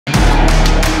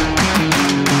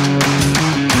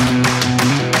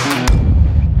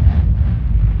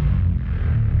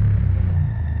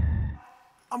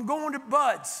I'm going to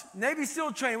Buds, Navy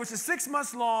SEAL training, which is 6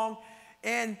 months long,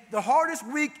 and the hardest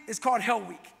week is called Hell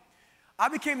Week. I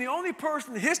became the only person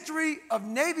in the history of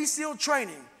Navy SEAL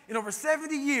training in over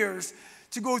 70 years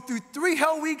to go through 3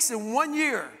 Hell Weeks in 1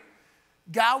 year.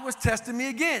 God was testing me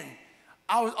again.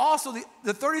 I was also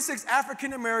the 36th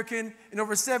African American in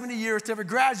over 70 years to ever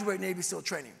graduate Navy SEAL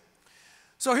training.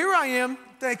 So here I am.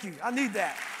 Thank you. I need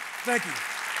that. Thank you.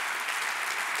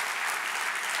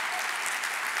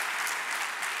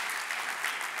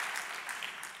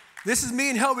 This is me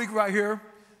in Hell Week right here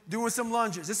doing some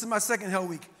lunges. This is my second Hell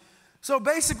Week. So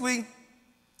basically,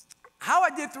 how I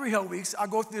did 3 Hell Weeks, I'll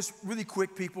go through this really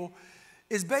quick, people,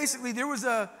 is basically there was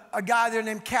a guy there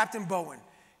named Captain Bowen.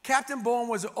 Captain Bowen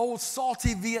was an old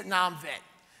salty Vietnam vet.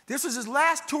 This was his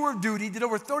last tour of duty, did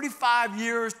over 35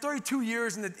 years, 32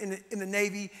 years in the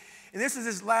Navy, and this is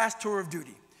his last tour of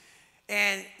duty.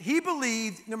 And he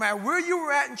believed no matter where you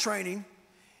were at in training,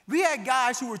 we had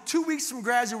guys who were 2 weeks from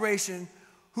graduation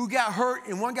who got hurt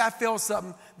and one guy failed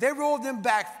something. They rolled them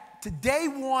back to day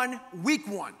 1, week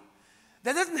 1.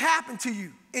 That doesn't happen to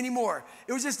you anymore.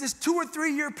 It was just this 2 or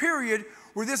 3 year period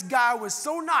where this guy was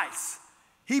so nice,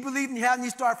 he believed in having you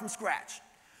start from scratch.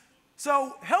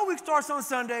 So Hell Week starts on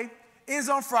Sunday, ends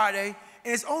on Friday,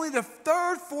 and it's only the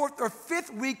 3rd, 4th, or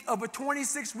 5th week of a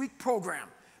 26-week program.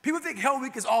 People think Hell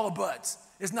Week is all of Buds.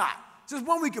 It's not. It's just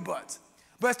 1 week of Buds,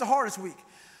 but it's the hardest week.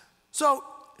 So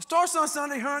it starts on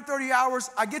Sunday, 130 hours.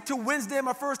 I get to Wednesday,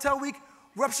 my first Hell Week,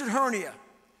 ruptured hernia,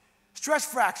 stress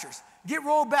fractures. Get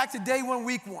rolled back to day 1,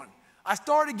 week 1. I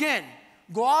start again,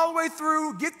 go all the way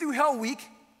through, get through Hell Week.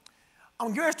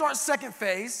 I'm going to start second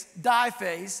phase, dive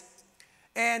phase,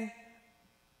 and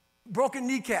broken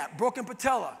kneecap, broken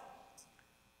patella.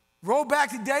 Roll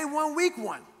back to day 1, week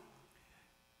 1.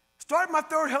 Start my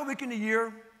 3rd Hell Week in the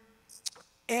year,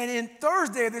 and in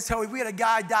Thursday of this Hell Week, we had a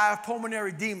guy die of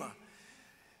pulmonary edema.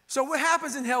 So what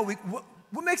happens in Hell Week,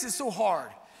 what makes it so hard,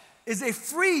 is they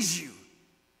freeze you.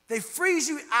 They freeze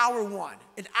you hour 1.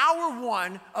 In hour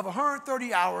 1 of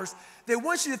 130 hours, they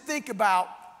want you to think about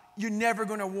you're never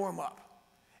going to warm up.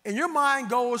 And your mind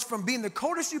goes from being the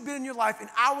coldest you've been in your life in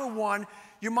hour 1,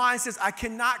 your mind says, I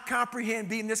cannot comprehend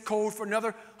being this cold for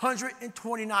another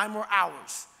 129 more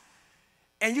hours.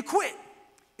 And you quit.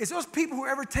 It's those people who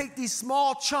ever take these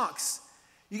small chunks.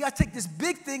 You got to take this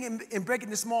big thing and break it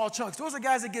into small chunks. Those are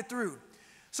guys that get through.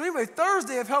 So anyway,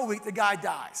 Thursday of Hell Week, the guy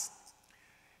dies.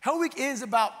 Hell Week ends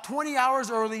about 20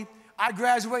 hours early. I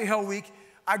graduate Hell Week.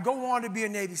 I go on to be a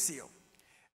Navy SEAL.